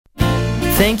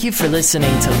Thank you for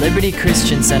listening to Liberty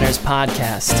Christian Center's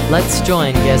podcast. Let's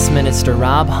join guest minister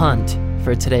Rob Hunt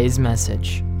for today's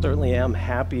message. Certainly am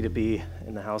happy to be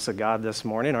in the house of God this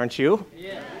morning, aren't you?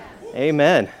 Yeah.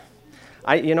 Amen.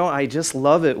 I just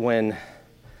love it when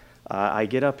I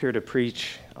get up here to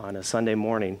preach on a Sunday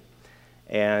morning,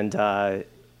 and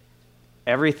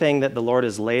everything that the Lord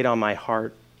has laid on my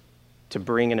heart to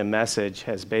bring in a message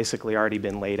has basically already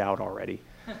been laid out already.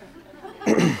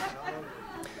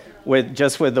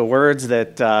 with the words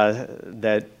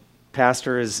that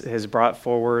Pastor has brought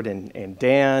forward, and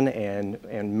Dan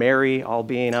and Mary all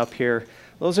being up here,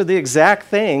 those are the exact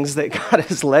things that God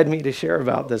has led me to share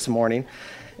about this morning.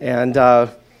 And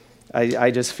I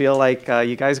just feel like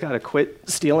you guys got to quit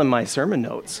stealing my sermon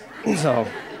notes. So,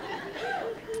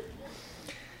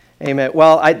 amen.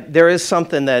 Well, there is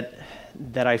something that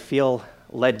I feel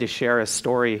led to share a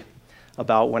story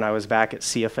about when I was back at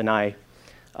CFNI.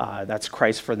 That's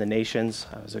Christ for the Nations.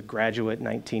 I was a graduate in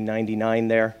 1999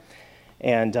 there.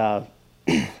 And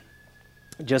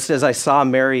just as I saw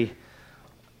Mary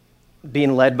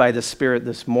being led by the Spirit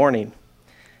this morning,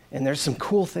 and there's some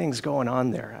cool things going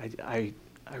on there. I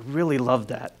really love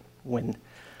that when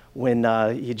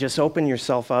you just open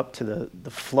yourself up to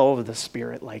the flow of the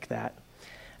Spirit like that.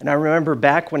 And I remember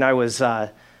back when I was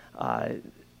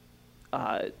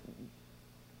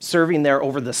serving there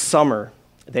over the summer,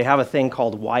 they have a thing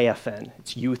called YFN.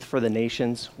 It's Youth for the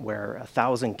Nations, where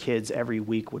 1,000 kids every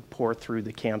week would pour through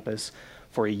the campus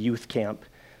for a youth camp.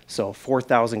 So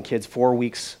 4,000 kids, 4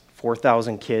 weeks,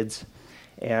 4,000 kids.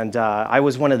 And I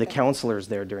was one of the counselors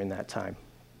there during that time.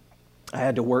 I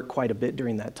had to work quite a bit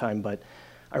during that time, but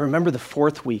I remember the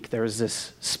fourth week, there was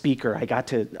this speaker.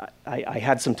 I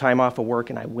had some time off of work,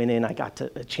 and I went in. I got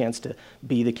a chance to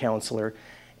be the counselor.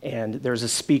 And there's a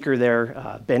speaker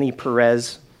there, Benny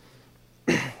Perez.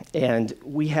 And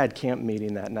we had camp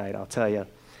meeting that night, I'll tell you.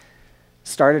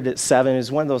 Started at 7. It was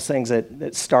one of those things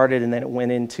that started, and then it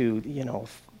went into,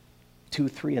 2,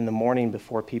 3 in the morning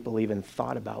before people even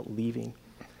thought about leaving.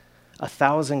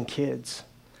 1,000 kids,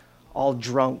 all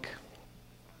drunk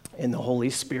in the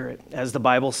Holy Spirit. As the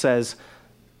Bible says,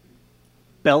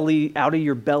 out of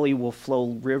your belly will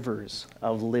flow rivers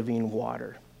of living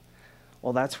water.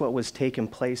 Well, that's what was taking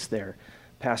place there.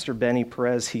 Pastor Benny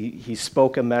Perez, he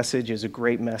spoke a message. It was a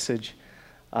great message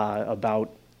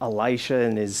about Elisha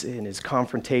and his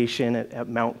confrontation at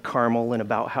Mount Carmel, and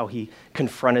about how he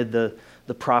confronted the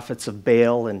prophets of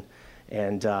Baal and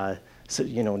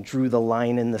drew the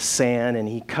line in the sand, and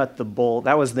he cut the bull.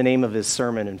 That was the name of his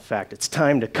sermon, in fact. It's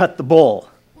time to cut the bull.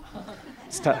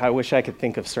 I wish I could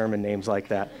think of sermon names like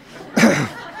that.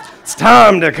 It's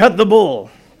time to cut the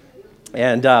bull.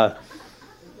 And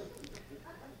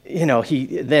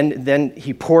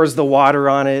he pours the water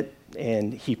on it,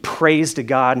 and he prays to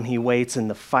God, and he waits, and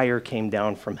the fire came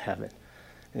down from heaven.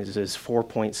 It is his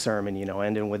 4-point sermon,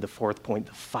 ending with the fourth point,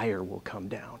 the fire will come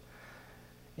down.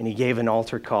 And he gave an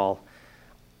altar call.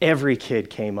 Every kid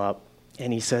came up,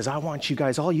 and he says, I want you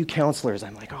guys, all you counselors.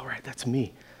 I'm like, all right, that's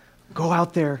me. Go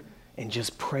out there and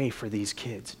just pray for these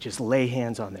kids. Just lay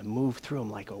hands on them, move through them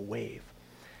like a wave.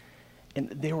 And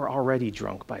they were already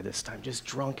drunk by this time, just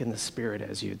drunk in the Spirit,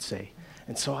 as you'd say.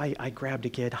 And so I grabbed a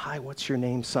kid. Hi, what's your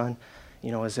name, son?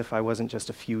 As if I wasn't just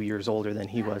a few years older than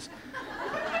he was.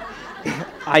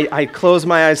 I closed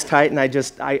my eyes tight, and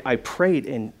I prayed,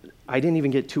 and I didn't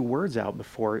even get 2 words out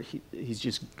before he's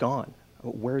just gone.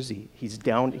 Where is he? He's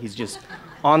down. He's just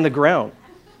on the ground.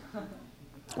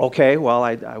 Okay, well,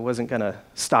 I wasn't going to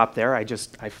stop there. I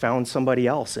found somebody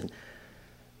else, and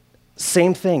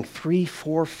same thing, 3,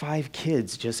 4, 5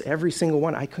 kids, just every single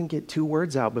one. I couldn't get 2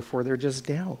 words out before they're just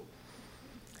down.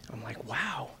 I'm like,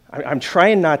 wow. I'm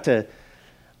trying not to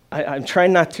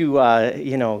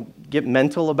get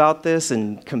mental about this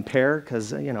and compare,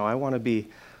 because, I want to be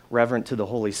reverent to the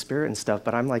Holy Spirit and stuff.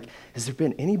 But I'm like, has there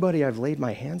been anybody I've laid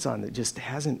my hands on that just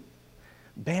hasn't,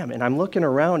 bam. And I'm looking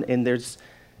around, and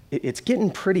it's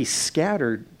getting pretty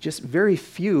scattered, just very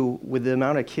few with the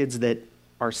amount of kids that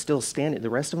are still standing. The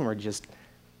rest of them are just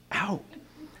out.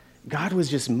 God was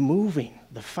just moving.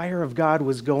 The fire of God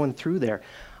was going through there.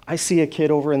 I see a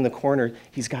kid over in the corner.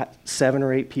 He's got 7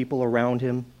 or 8 people around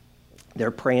him.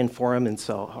 They're praying for him, and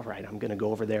so, all right, I'm going to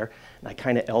go over there. And I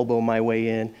kind of elbow my way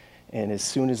in, and as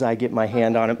soon as I get my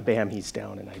hand on him, bam, he's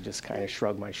down, and I just kind of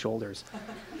shrug my shoulders.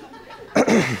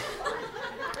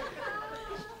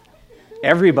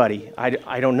 Everybody,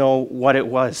 I don't know what it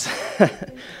was.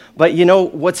 But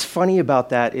what's funny about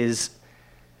that is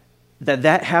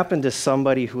that happened to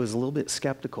somebody who was a little bit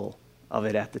skeptical of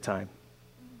it at the time.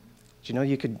 Do you know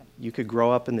you could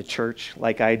grow up in the church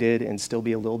like I did and still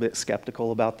be a little bit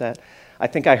skeptical about that? I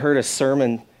think I heard a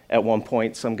sermon at one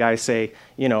point. Some guys say,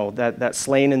 that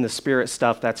slain in the Spirit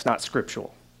stuff, that's not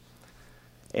scriptural.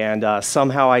 And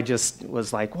somehow I just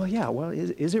was like,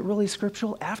 is it really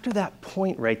scriptural? After that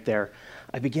point right there,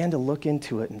 I began to look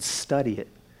into it and study it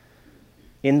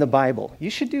in the Bible. You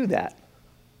should do that.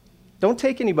 Don't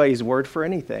take anybody's word for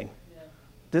anything. Yeah.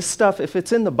 This stuff, if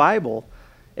it's in the Bible,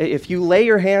 if you lay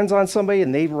your hands on somebody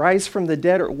and they rise from the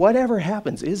dead or whatever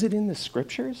happens, is it in the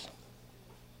scriptures?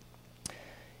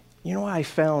 I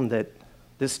found that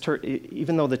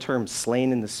even though the term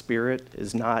slain in the Spirit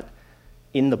is not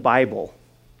in the Bible,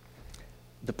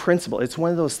 the principle, it's one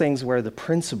of those things where the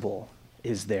principle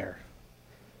is there.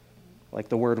 Like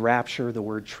the word rapture, the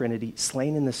word Trinity,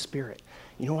 slain in the Spirit.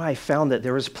 I found that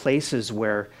there was places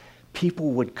where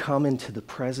people would come into the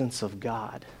presence of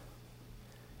God,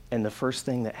 and the first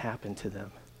thing that happened to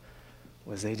them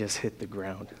was they just hit the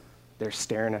ground. They're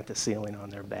staring at the ceiling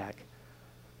on their back.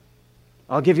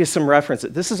 I'll give you some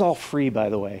references. This is all free, by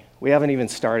the way. We haven't even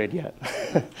started yet.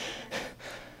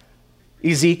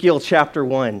 Ezekiel chapter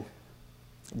 1,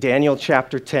 Daniel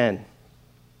chapter 10.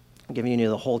 I'm giving you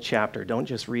the whole chapter. Don't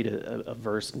just read a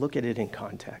verse. Look at it in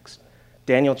context.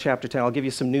 Daniel chapter 10. I'll give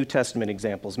you some New Testament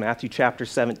examples. Matthew chapter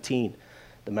 17,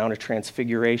 the Mount of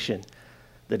Transfiguration.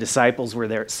 The disciples were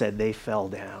there. It said they fell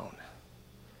down.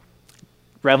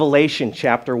 Revelation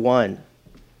chapter 1.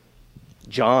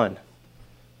 John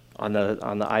on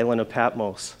the island of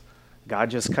Patmos. God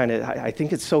just kind of, I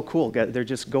think it's so cool. They're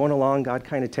just going along. God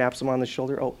kind of taps them on the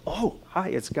shoulder. Oh, hi,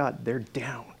 it's God. They're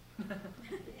down.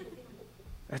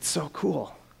 That's so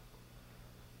cool.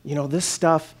 This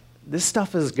stuff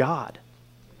is God.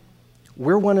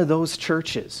 We're one of those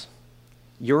churches.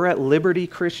 You're at Liberty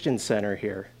Christian Center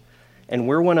here, and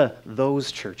we're one of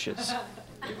those churches.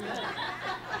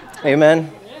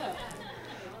 Amen?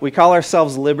 We call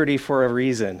ourselves Liberty for a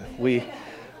reason.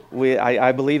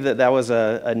 I believe that was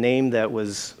a name that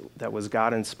was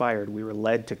God-inspired. We were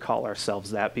led to call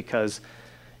ourselves that because,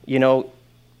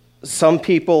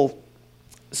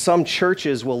 some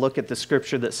churches will look at the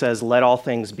scripture that says, let all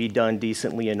things be done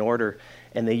decently in order,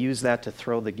 and they use that to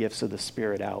throw the gifts of the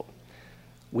Spirit out.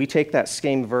 We take that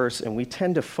same verse and we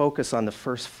tend to focus on the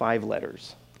first 5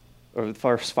 letters, or the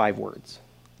first 5 words.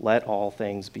 Let all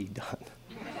things be done.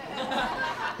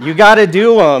 You got to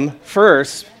do them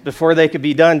first before they could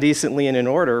be done decently and in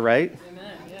order, right?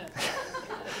 Amen. Yeah.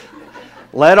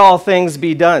 Let all things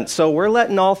be done. So we're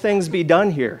letting all things be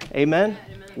done here. Amen?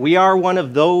 Amen. We are one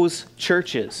of those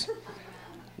churches.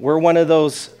 We're one of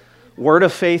those word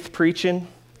of faith preaching,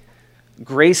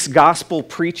 grace gospel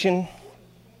preaching,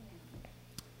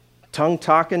 tongue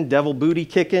talking, devil booty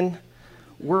kicking.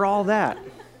 We're all that.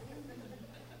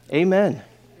 Amen. Amen.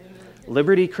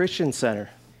 Liberty Christian Center.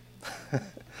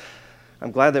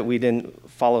 I'm glad that we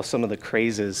didn't follow some of the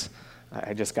crazes.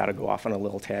 I just got to go off on a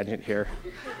little tangent here.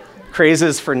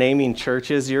 Crazes for naming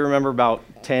churches. You remember about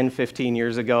 10, 15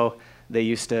 years ago, they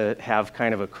used to have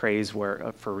kind of a craze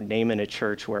for naming a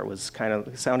church where it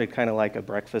sounded kind of like a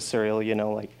breakfast cereal,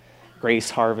 like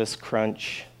Grace Harvest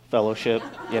Crunch Fellowship,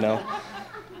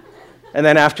 And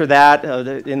then after that,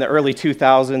 in the early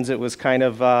 2000s, it was kind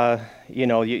of,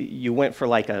 you went for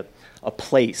like a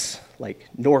place, like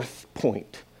North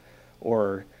Point,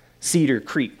 or Cedar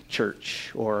Creek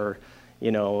Church, or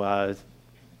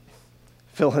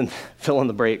fill in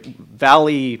the break,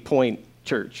 Valley Point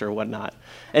Church, or whatnot.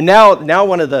 And now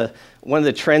one of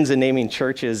the trends in naming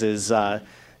churches is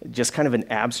just kind of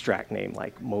an abstract name,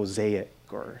 like Mosaic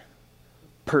or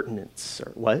Pertinence,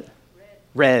 or what?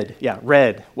 Red, yeah,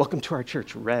 Red. Welcome to our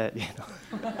church, Red.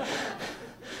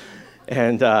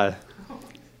 And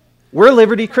we're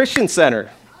Liberty Christian Center.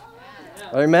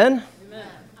 Amen.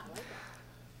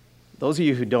 Those of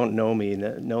you who don't know me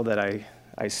know that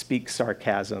I speak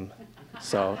sarcasm,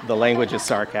 so the language is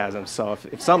sarcasm. So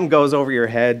if something goes over your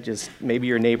head, just maybe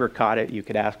your neighbor caught it, you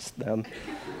could ask them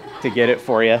to get it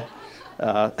for you.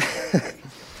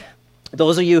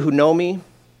 Those of you who know me,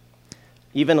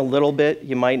 even a little bit,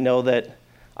 you might know that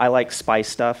I like spy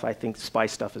stuff. I think spy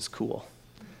stuff is cool.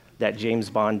 That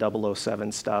James Bond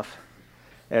 007 stuff,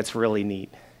 that's really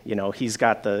neat. He's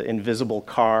got the invisible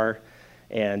car,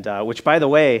 and which, by the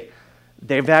way,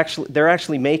 they're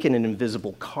actually making an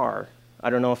invisible car.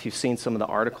 I don't know if you've seen some of the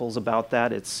articles about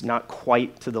that. It's not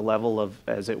quite to the level of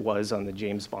as it was on the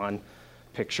James Bond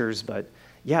pictures, but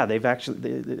yeah,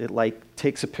 it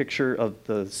takes a picture of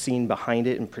the scene behind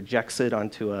it and projects it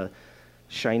onto a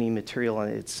shiny material,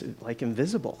 and it's like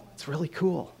invisible. It's really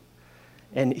cool.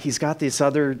 And he's got these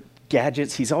other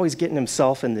gadgets. He's always getting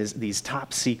himself in these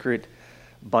top secret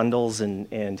bundles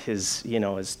and his,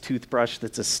 his toothbrush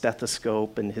that's a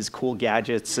stethoscope and his cool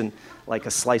gadgets and like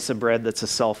a slice of bread that's a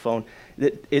cell phone.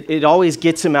 It always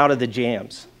gets him out of the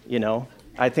jams,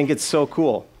 I think it's so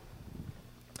cool.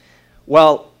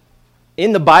 Well,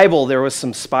 in the Bible, there was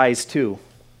some spies too.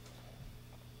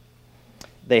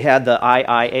 They had the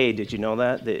IIA, did you know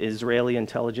that? The Israeli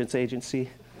Intelligence Agency.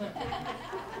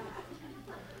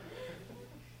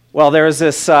 Well, there was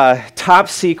this top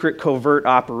secret covert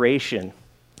operation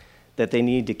that they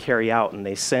needed to carry out, and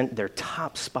they sent their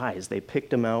top spies. They picked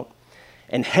them out,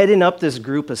 and heading up this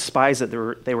group of spies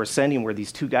that they were sending were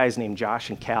these two guys named Josh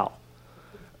and Cal.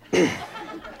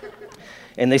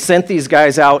 And they sent these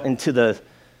guys out into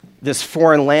this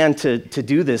foreign land to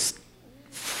do this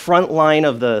front line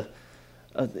of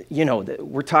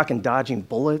we're talking dodging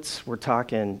bullets. We're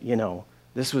talking,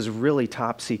 this was really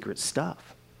top secret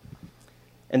stuff.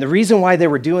 And the reason why they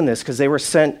were doing this, because they were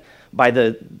sent by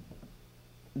the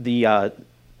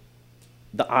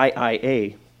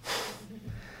IIA,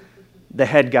 the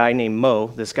head guy named Mo,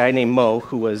 this guy named Mo,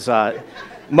 who was,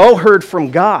 Mo heard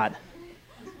from God.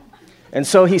 And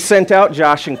so he sent out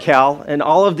Josh and Cal, and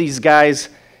all of these guys,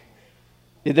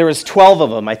 there was 12 of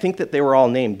them. I think that they were all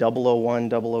named 001,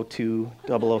 002,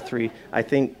 003. I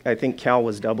think Cal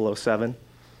was 007.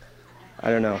 I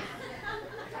don't know.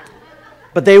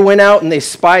 But they went out and they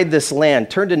spied this land.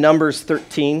 Turn to Numbers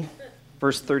 13,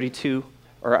 verse 32,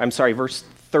 verse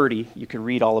 30. You can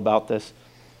read all about this.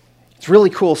 It's really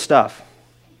cool stuff.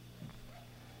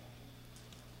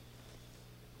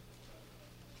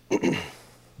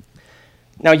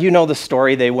 Now, you know the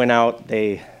story. They went out,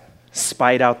 they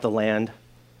spied out the land.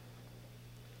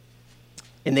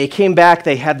 And they came back,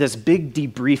 they had this big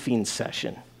debriefing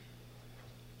session.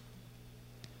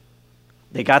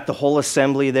 They got the whole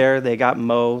assembly there. They got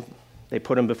Mo. They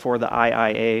put him before the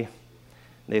IIA.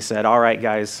 They said, all right,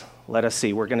 guys, let us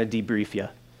see. We're going to debrief you.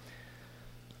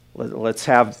 Let's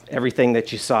have everything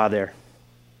that you saw there.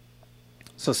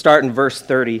 So start in verse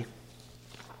 30.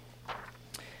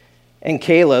 And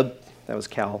Caleb, that was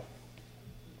Cal,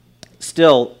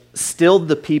 stilled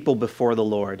the people before the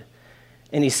Lord.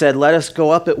 And he said, let us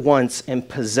go up at once and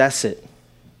possess it,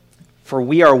 for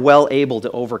we are well able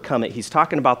to overcome it. He's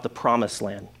talking about the promised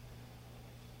land.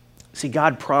 See,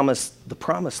 God promised the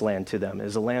promised land to them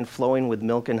as a land flowing with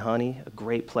milk and honey, a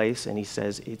great place, and he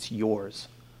says, it's yours.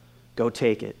 Go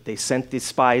take it. They sent the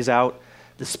spies out.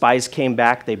 The spies came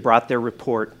back. They brought their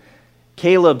report.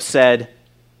 Caleb said,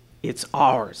 it's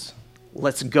ours.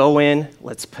 Let's go in.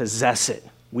 Let's possess it.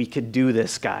 We could do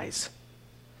this, guys.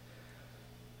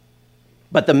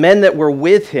 But the men that were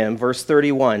with him, verse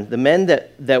 31, the men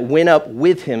that went up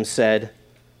with him said,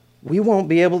 we won't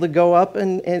be able to go up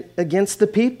and against the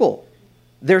people.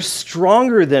 They're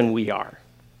stronger than we are.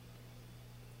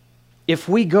 If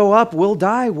we go up, we'll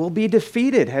die. We'll be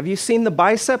defeated. Have you seen the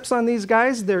biceps on these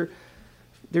guys? They're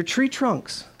tree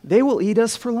trunks. They will eat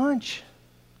us for lunch.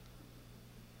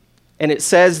 And it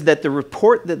says that the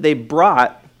report that they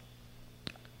brought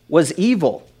was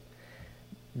evil.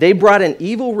 They brought an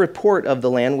evil report of the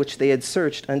land which they had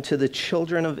searched unto the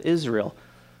children of Israel.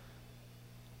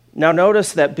 Now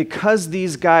notice that because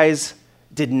these guys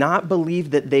did not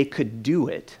believe that they could do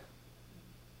it,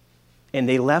 and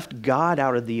they left God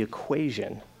out of the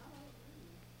equation,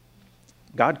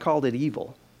 God called it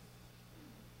evil.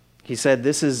 He said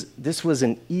this was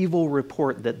an evil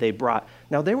report that they brought.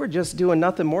 Now they were just doing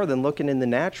nothing more than looking in the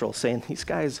natural, saying these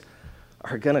guys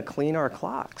are going to clean our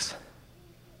clocks.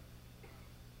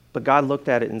 But God looked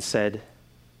at it and said,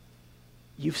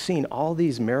 you've seen all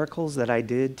these miracles that I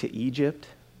did to Egypt.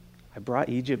 I brought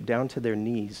Egypt down to their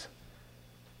knees,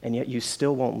 and yet you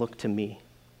still won't look to me.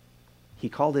 He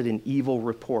called it an evil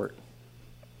report.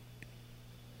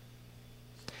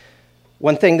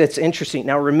 One thing that's interesting,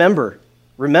 now remember,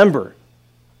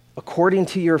 according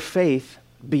to your faith,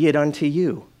 be it unto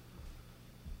you.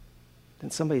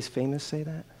 Didn't somebody famous say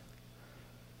that?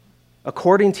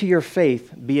 According to your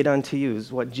faith, be it unto you,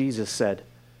 is what Jesus said.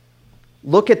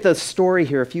 Look at the story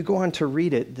here. If you go on to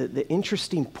read it, the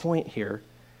interesting point here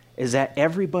is that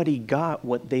everybody got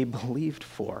what they believed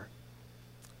for.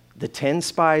 The 10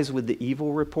 spies with the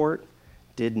evil report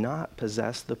did not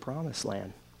possess the promised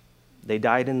land. They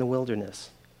died in the wilderness.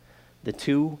 The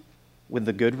 2 with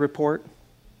the good report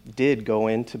did go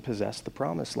in to possess the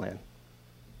promised land.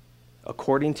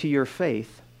 According to your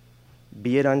faith,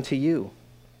 be it unto you.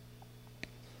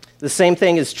 The same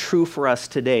thing is true for us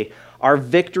today. Our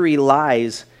victory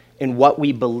lies in what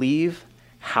we believe,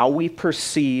 how we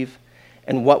perceive,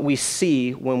 and what we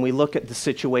see when we look at the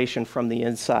situation from the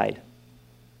inside.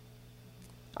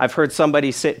 I've heard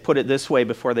somebody put it this way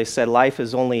before. They said, life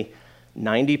is only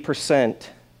 90%,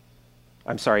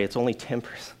 I'm sorry, it's only 10%.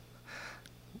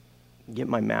 Get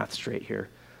my math straight here.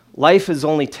 Life is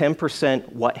only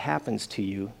 10% what happens to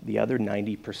you. The other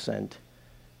 90%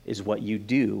 is what you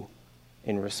do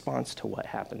in response to what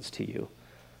happens to you.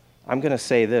 I'm going to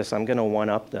say this. I'm going to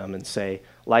one-up them and say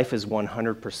life is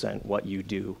 100% what you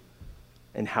do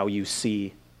and how you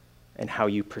see and how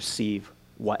you perceive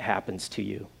what happens to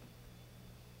you.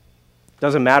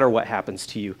 Doesn't matter what happens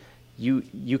to you.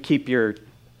 You keep your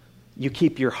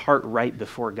heart right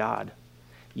before God.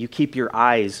 You keep your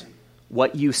eyes,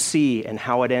 what you see and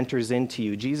how it enters into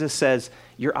you. Jesus says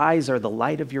your eyes are the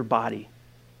light of your body.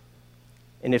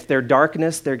 And if they're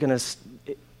darkness,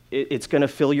 it's going to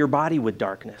fill your body with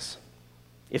darkness.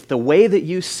 If the way that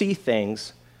you see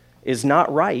things is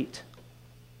not right,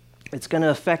 it's going to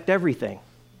affect everything.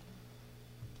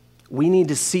 We need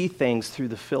to see things through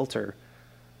the filter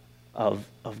of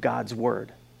God's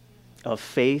word, of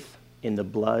faith in the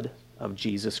blood of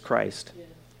Jesus Christ. Yeah.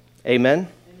 Amen?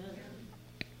 Amen?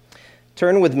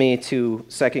 Turn with me to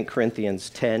 2 Corinthians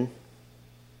 10.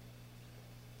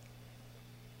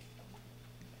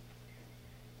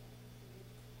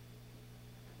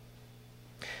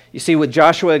 You see, with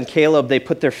Joshua and Caleb, they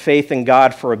put their faith in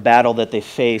God for a battle that they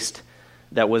faced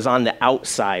that was on the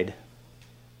outside.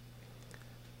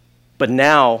 But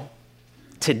now,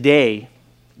 today,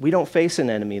 we don't face an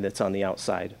enemy that's on the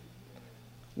outside.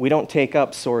 We don't take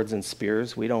up swords and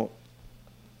spears. We don't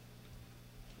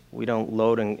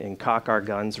load and cock our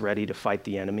guns ready to fight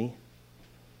the enemy.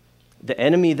 The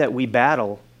enemy that we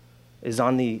battle is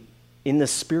in the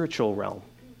spiritual realm,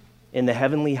 in the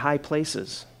heavenly high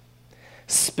places.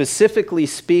 Specifically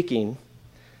speaking,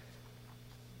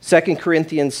 2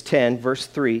 Corinthians 10, verse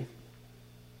 3,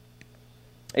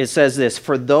 it says this,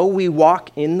 "For though we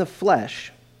walk in the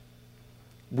flesh,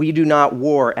 we do not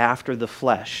war after the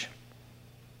flesh.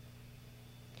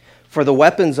 For the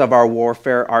weapons of our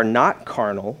warfare are not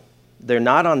carnal, they're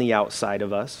not on the outside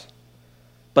of us,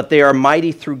 but they are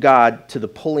mighty through God to the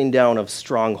pulling down of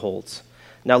strongholds."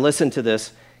 Now listen to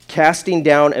this. "Casting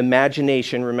down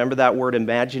imagination," remember that word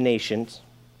imaginations,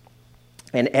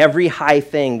 "and every high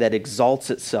thing that exalts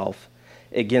itself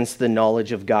against the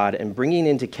knowledge of God, and bringing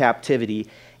into captivity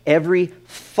every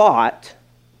thought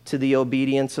to the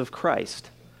obedience of Christ."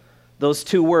 Those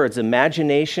two words,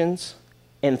 imaginations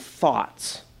and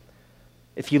thoughts.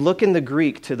 If you look in the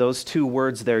Greek to those two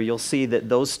words there, you'll see that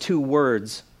those two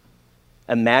words,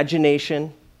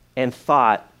 imagination and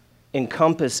thought,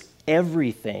 encompass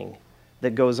everything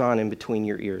that goes on in between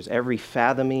your ears. Every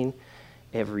fathoming,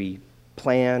 every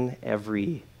plan,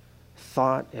 every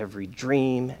thought, every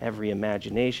dream, every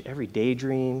imagination, every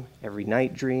daydream, every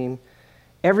night dream,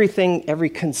 everything, every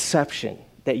conception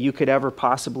that you could ever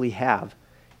possibly have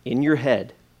in your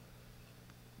head,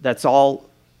 that's all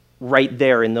right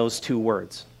there in those two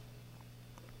words.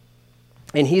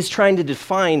 And he's trying to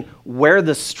define where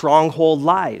the stronghold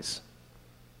lies.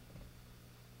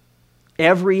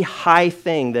 Every high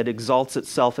thing that exalts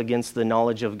itself against the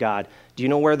knowledge of God. Do you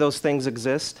know where those things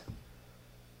exist?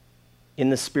 In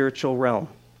the spiritual realm,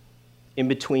 in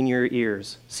between your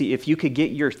ears. See, if you could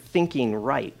get your thinking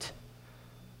right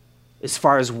as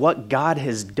far as what God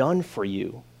has done for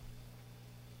you,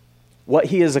 what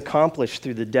he has accomplished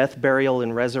through the death, burial,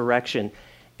 and resurrection,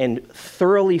 and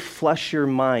thoroughly flush your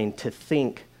mind to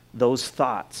think those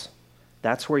thoughts,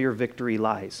 that's where your victory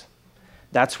lies.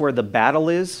 That's where the battle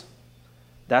is.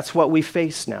 That's what we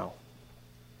face now.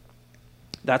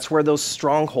 That's where those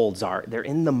strongholds are. They're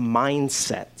in the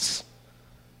mindsets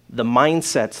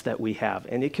that we have.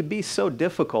 And it can be so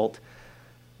difficult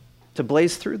to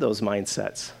blaze through those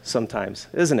mindsets sometimes,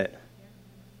 isn't it?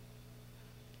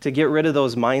 To get rid of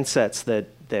those mindsets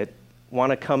that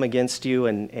want to come against you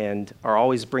and are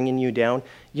always bringing you down.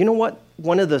 You know what?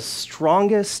 One of the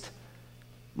strongest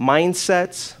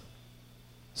mindsets,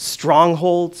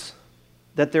 strongholds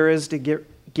that there is to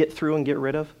get through and get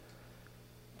rid of,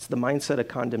 it's the mindset of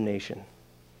condemnation.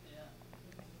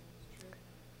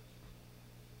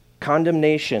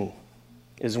 Condemnation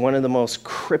is one of the most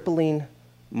crippling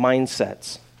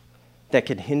mindsets that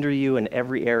can hinder you in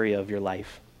every area of your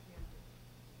life.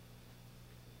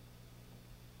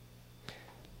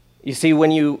 You see, when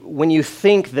you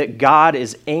think that God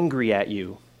is angry at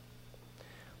you,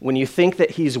 when you think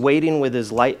that he's waiting with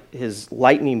his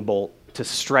lightning bolt to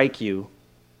strike you,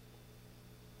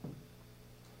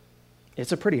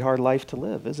 it's a pretty hard life to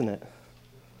live, isn't it?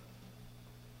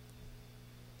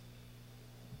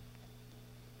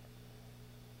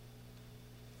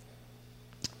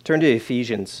 Turn to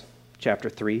Ephesians chapter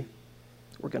 3.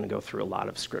 We're going to go through a lot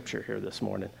of scripture here this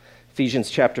morning.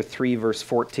 Ephesians chapter 3, verse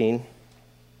 14.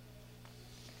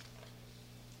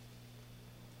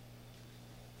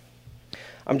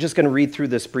 I'm just going to read through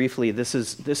this briefly. This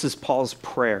is Paul's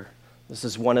prayer. This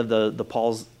is one of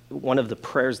the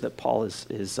prayers that Paul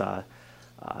is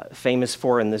famous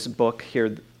for in this book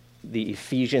here, the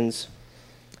Ephesians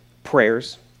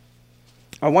prayers.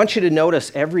 I want you to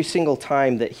notice every single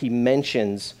time that he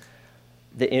mentions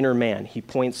the inner man, he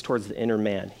points towards the inner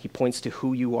man. He points to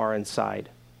who you are inside,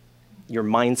 your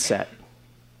mindset,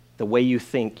 the way you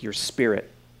think, your spirit.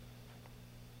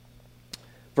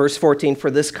 Verse 14,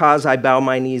 for this cause I bow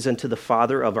my knees unto the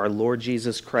Father of our Lord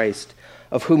Jesus Christ,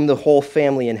 of whom the whole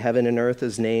family in heaven and earth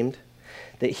is named,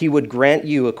 that he would grant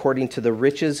you, according to the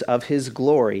riches of his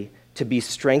glory, to be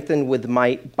strengthened with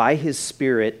might by his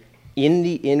Spirit in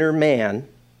the inner man,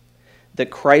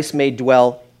 that Christ may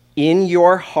dwell in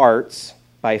your hearts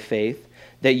by faith,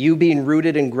 that you, being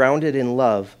rooted and grounded in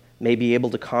love, may be able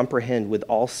to comprehend with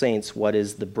all saints what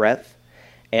is the breadth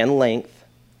and length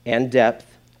and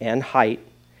depth and height,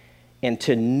 and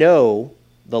to know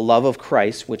the love of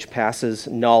Christ, which passes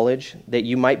knowledge, that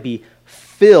you might be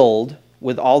filled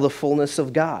with all the fullness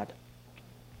of God.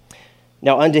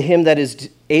 Now unto him that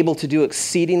is able to do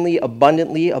exceedingly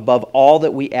abundantly above all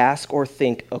that we ask or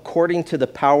think, according to the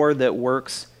power that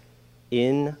works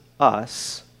in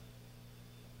us,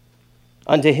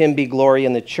 unto him be glory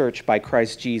in the church by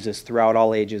Christ Jesus throughout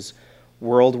all ages,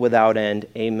 world without end.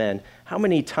 Amen. How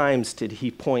many times did he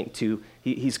point to?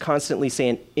 He's constantly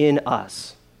saying, in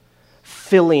us,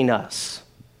 filling us,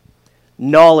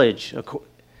 knowledge,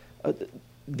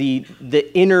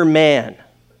 the inner man.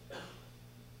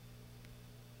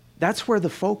 That's where the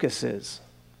focus is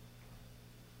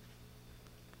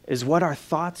what our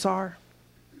thoughts are,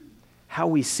 how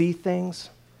we see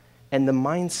things, and the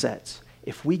mindsets.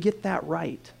 If we get that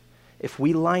right, if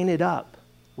we line it up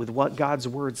with what God's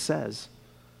word says,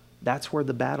 that's where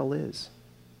the battle is.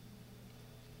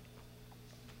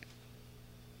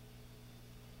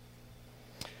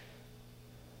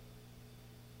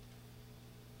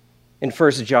 In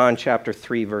 1 John chapter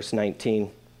 3, verse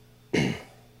 19, I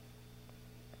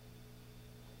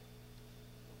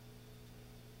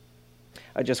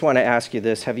just want to ask you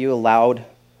this. Have you allowed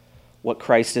what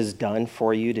Christ has done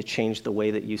for you to change the way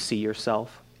that you see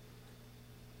yourself?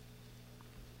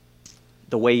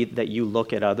 The way that you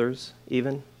look at others,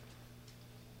 even?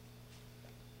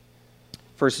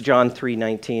 1 John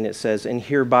 3:19, it says, and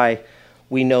hereby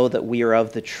we know that we are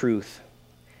of the truth,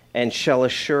 and shall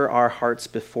assure our hearts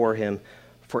before him.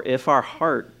 For if our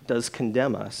heart does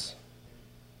condemn us,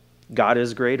 God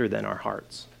is greater than our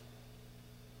hearts,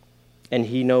 and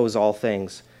he knows all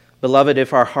things. Beloved,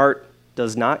 if our heart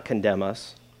does not condemn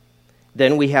us,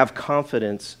 then we have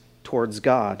confidence towards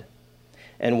God.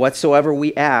 And whatsoever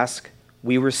we ask,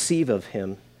 we receive of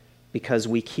him, because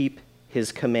we keep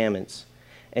his commandments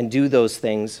and do those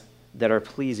things that are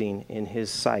pleasing in his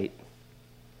sight.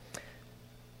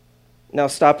 Now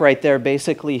stop right there.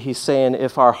 Basically, he's saying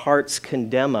if our hearts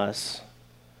condemn us,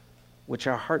 which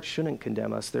our hearts shouldn't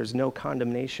condemn us, there's no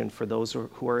condemnation for those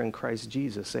who are in Christ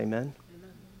Jesus. Amen?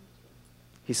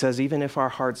 He says even if our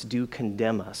hearts do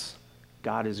condemn us,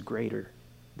 God is greater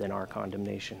than our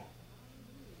condemnation.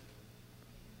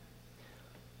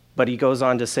 But he goes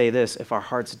on to say this, if our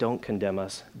hearts don't condemn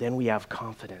us, then we have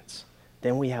confidence.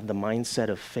 Then we have the mindset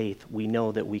of faith. We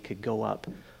know that we could go up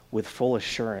with full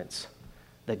assurance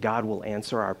that God will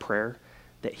answer our prayer,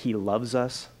 that he loves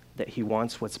us, that he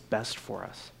wants what's best for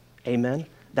us. Amen?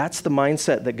 That's the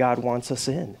mindset that God wants us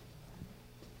in.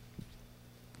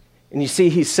 And you see,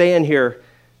 he's saying here,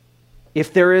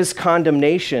 if there is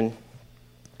condemnation,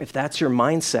 if that's your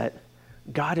mindset,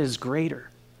 God is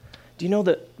greater. Do you know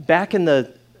that back in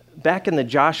the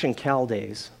Josh and Cal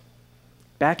days,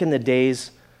 back in the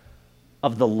days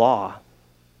of the law,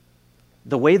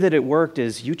 the way that it worked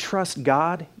is you trust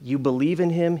God, you believe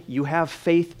in him, you have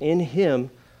faith in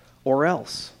him, or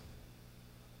else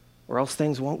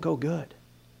things won't go good.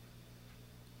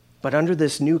 But under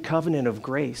this new covenant of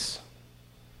grace,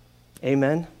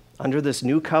 amen, under this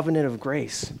new covenant of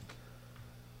grace,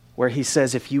 where he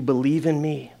says, if you believe in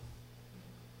me,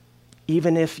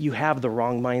 even if you have the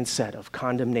wrong mindset of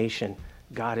condemnation,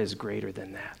 God is greater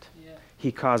than that.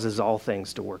 He causes all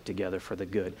things to work together for the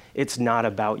good. It's not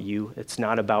about you. It's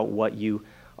not about what you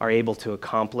are able to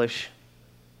accomplish.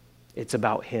 It's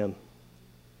about him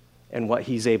and what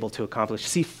he's able to accomplish.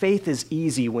 See, faith is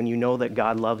easy when you know that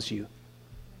God loves you.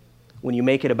 When you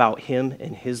make it about him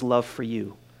and his love for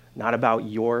you, not about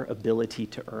your ability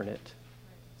to earn it.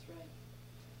 That's right.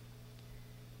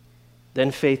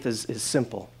 Then faith is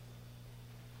simple.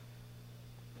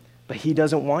 But he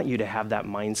doesn't want you to have that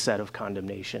mindset of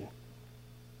condemnation.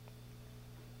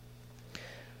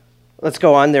 Let's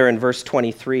go on there in verse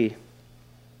 23.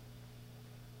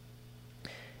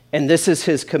 And this is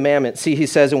his commandment. See, he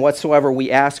says, and whatsoever we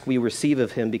ask, we receive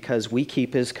of him, because we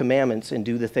keep his commandments and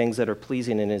do the things that are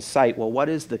pleasing in his sight. Well, what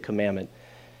is the commandment?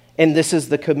 And this is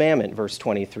the commandment, verse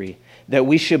 23, that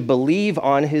we should believe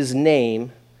on his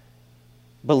name,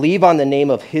 believe on the name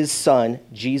of his Son,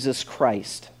 Jesus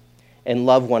Christ, and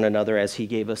love one another as he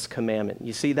gave us commandment.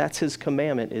 You see, that's his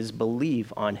commandment, is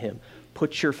believe on him.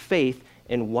 Put your faith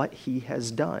in what he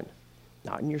has done,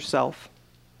 not in yourself.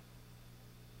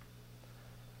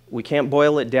 We can't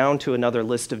boil it down to another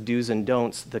list of do's and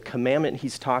don'ts. The commandment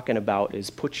he's talking about is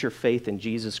put your faith in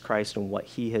Jesus Christ and what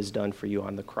he has done for you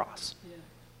on the cross. Yeah.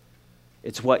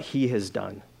 It's what he has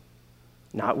done,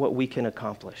 not what we can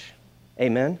accomplish.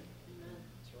 Amen?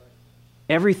 That's right.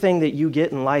 Everything that you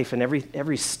get in life and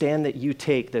every stand that you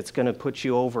take that's going to put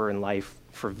you over in life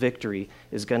for victory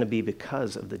is going to be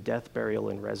because of the death, burial,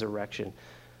 and resurrection,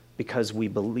 because we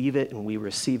believe it and we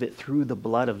receive it through the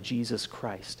blood of Jesus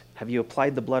Christ. Have you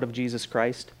applied the blood of Jesus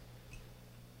Christ?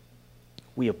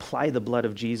 We apply the blood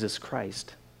of Jesus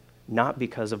Christ, not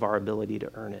because of our ability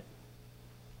to earn it.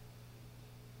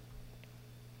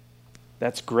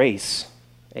 That's grace.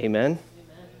 Amen?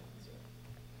 Amen.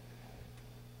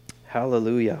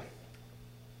 Hallelujah.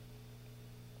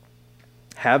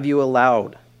 Have you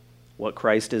allowed what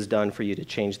Christ has done for you to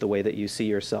change the way that you see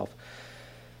yourself?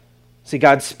 See,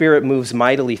 God's Spirit moves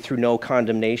mightily through no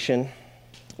condemnation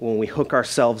when we hook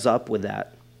ourselves up with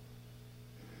that.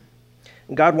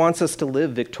 And God wants us to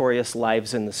live victorious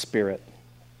lives in the Spirit,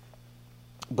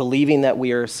 believing that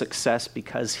we are a success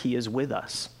because he is with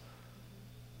us.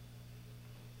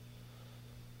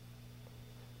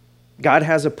 God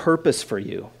has a purpose for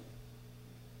you.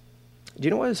 Do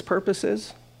you know what his purpose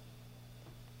is?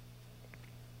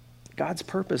 God's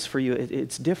purpose for you,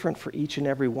 it's different for each and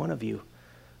every one of you.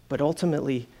 But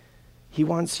ultimately, he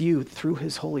wants you, through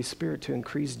his Holy Spirit, to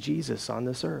increase Jesus on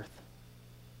this earth.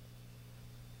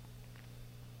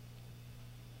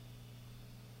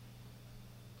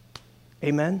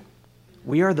 Amen?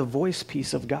 We are the voice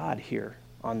piece of God here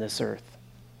on this earth.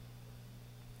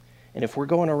 And if we're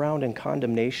going around in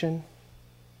condemnation,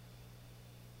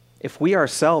 if we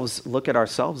ourselves look at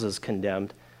ourselves as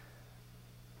condemned,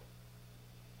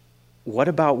 what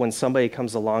about when somebody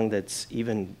comes along that's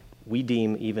we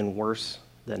deem even worse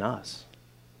than us?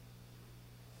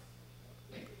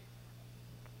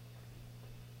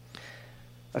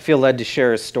 I feel led to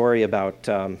share a story about,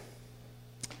 there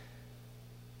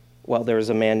was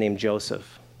a man named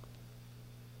Joseph.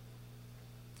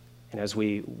 And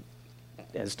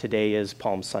as today is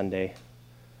Palm Sunday,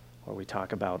 where we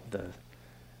talk about the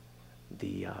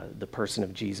person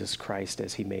of Jesus Christ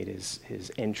as he made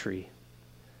his entry,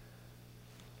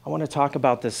 I want to talk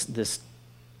about this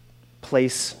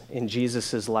place in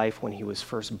Jesus' life when he was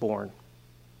first born.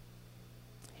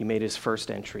 He made his first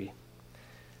entry.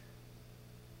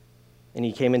 And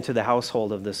he came into the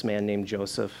household of this man named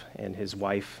Joseph and his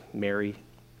wife, Mary.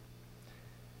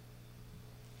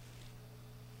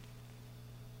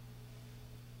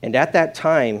 And at that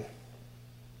time,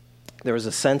 there was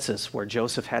a census where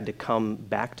Joseph had to come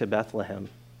back to Bethlehem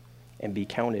and be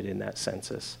counted in that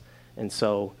census. And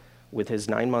so, with his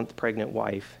 9-month pregnant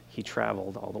wife, he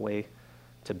traveled all the way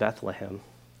to Bethlehem,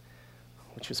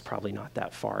 which was probably not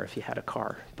that far if you had a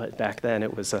car, but back then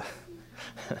it was a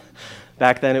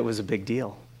big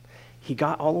deal. He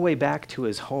got all the way back to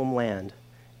his homeland,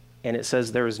 and it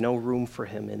says there was no room for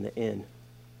him in the inn.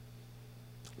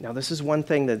 Now, this is one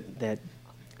thing that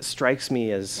strikes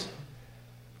me as,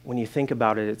 when you think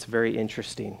about it, it's very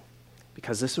interesting,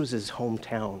 because this was his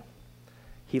hometown.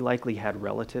 He likely had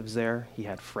relatives there. He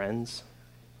had friends.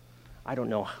 I don't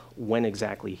know when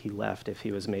exactly he left, if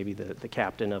he was maybe the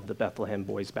captain of the Bethlehem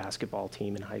boys basketball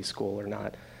team in high school or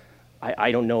not.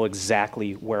 I don't know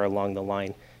exactly where along the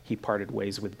line he parted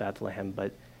ways with Bethlehem,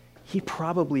 but he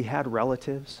probably had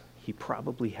relatives. He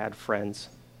probably had friends.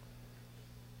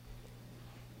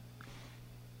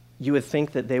 You would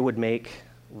think that they would make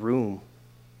room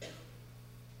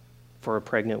for a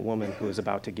pregnant woman who was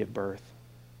about to give birth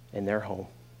in their home.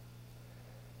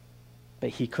 But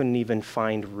he couldn't even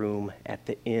find room at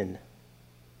the inn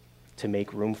to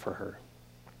make room for her.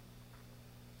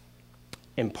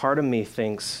 And part of me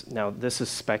thinks, now this is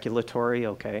speculatory,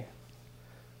 okay?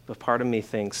 But part of me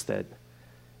thinks that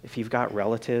if you've got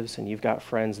relatives and you've got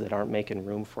friends that aren't making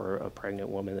room for a pregnant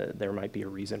woman, that there might be a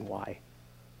reason why.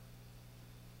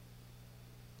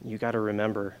 You got to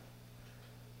remember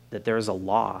that there's a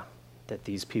law that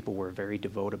these people were very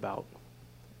devout about.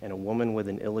 And a woman with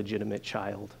an illegitimate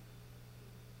child,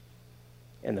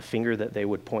 and the finger that they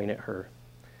would point at her,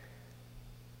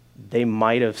 they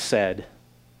might have said,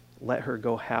 let her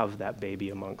go have that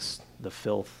baby amongst the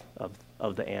filth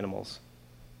of the animals.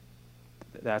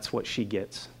 That's what she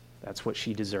gets. That's what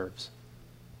she deserves.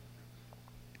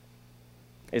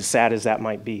 As sad as that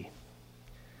might be.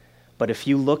 But if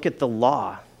you look at the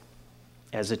law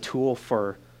as a tool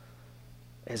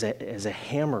as a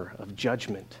hammer of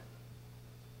judgment,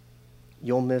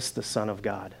 you'll miss the Son of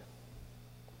God.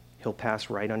 He'll pass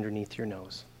right underneath your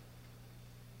nose.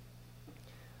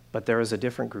 But there is a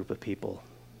different group of people,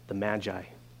 the Magi,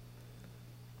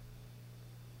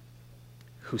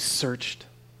 who searched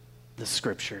the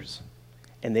Scriptures,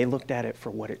 and they looked at it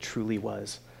for what it truly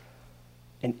was,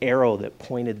 an arrow that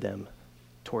pointed them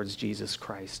towards Jesus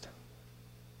Christ.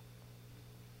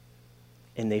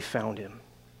 And they found him.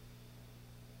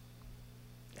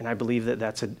 And I believe that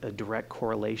that's a direct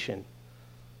correlation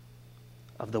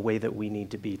of the way that we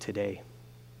need to be today.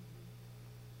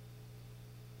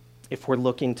 If we're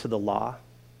looking to the law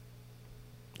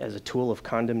as a tool of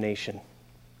condemnation,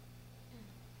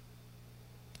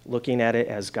 looking at it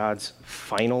as God's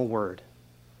final word,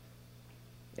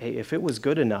 hey, if it was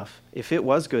good enough,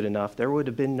 there would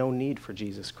have been no need for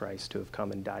Jesus Christ to have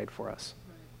come and died for us.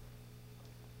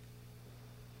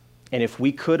 And if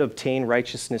we could obtain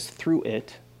righteousness through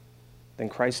it, then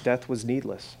Christ's death was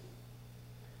needless.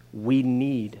 We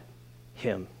need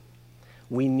him.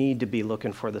 We need to be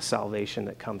looking for the salvation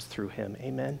that comes through him.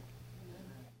 Amen.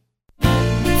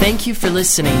 Thank you for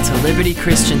listening to Liberty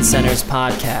Christian Center's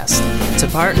podcast. To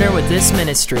partner with this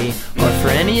ministry or for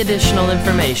any additional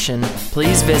information,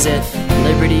 please visit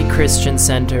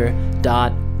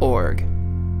libertychristiancenter.org.